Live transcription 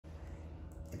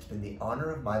been the honor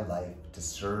of my life to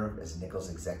serve as NCYL's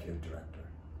executive director,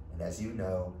 and as you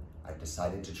know, I've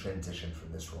decided to transition from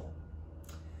this role.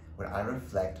 When I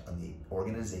reflect on the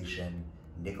organization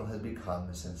NCYL has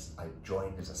become since I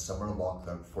joined as a summer law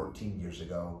clerk 14 years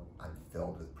ago, I'm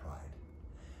filled with pride.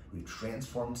 We've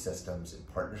transformed systems in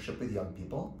partnership with young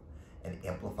people and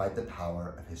amplified the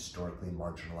power of historically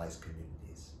marginalized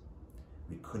communities.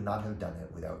 We could not have done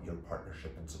it without your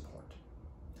partnership and support.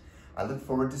 I look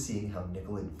forward to seeing how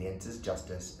NCYL advances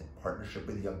justice in partnership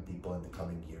with young people in the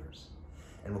coming years,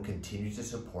 and will continue to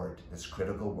support this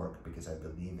critical work because I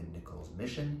believe in NCYL's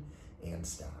mission and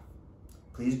staff.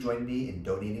 Please join me in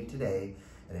donating today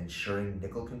and ensuring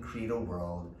NCYL can create a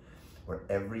world where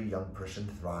every young person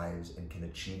thrives and can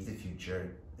achieve the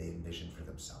future they envision for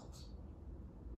themselves.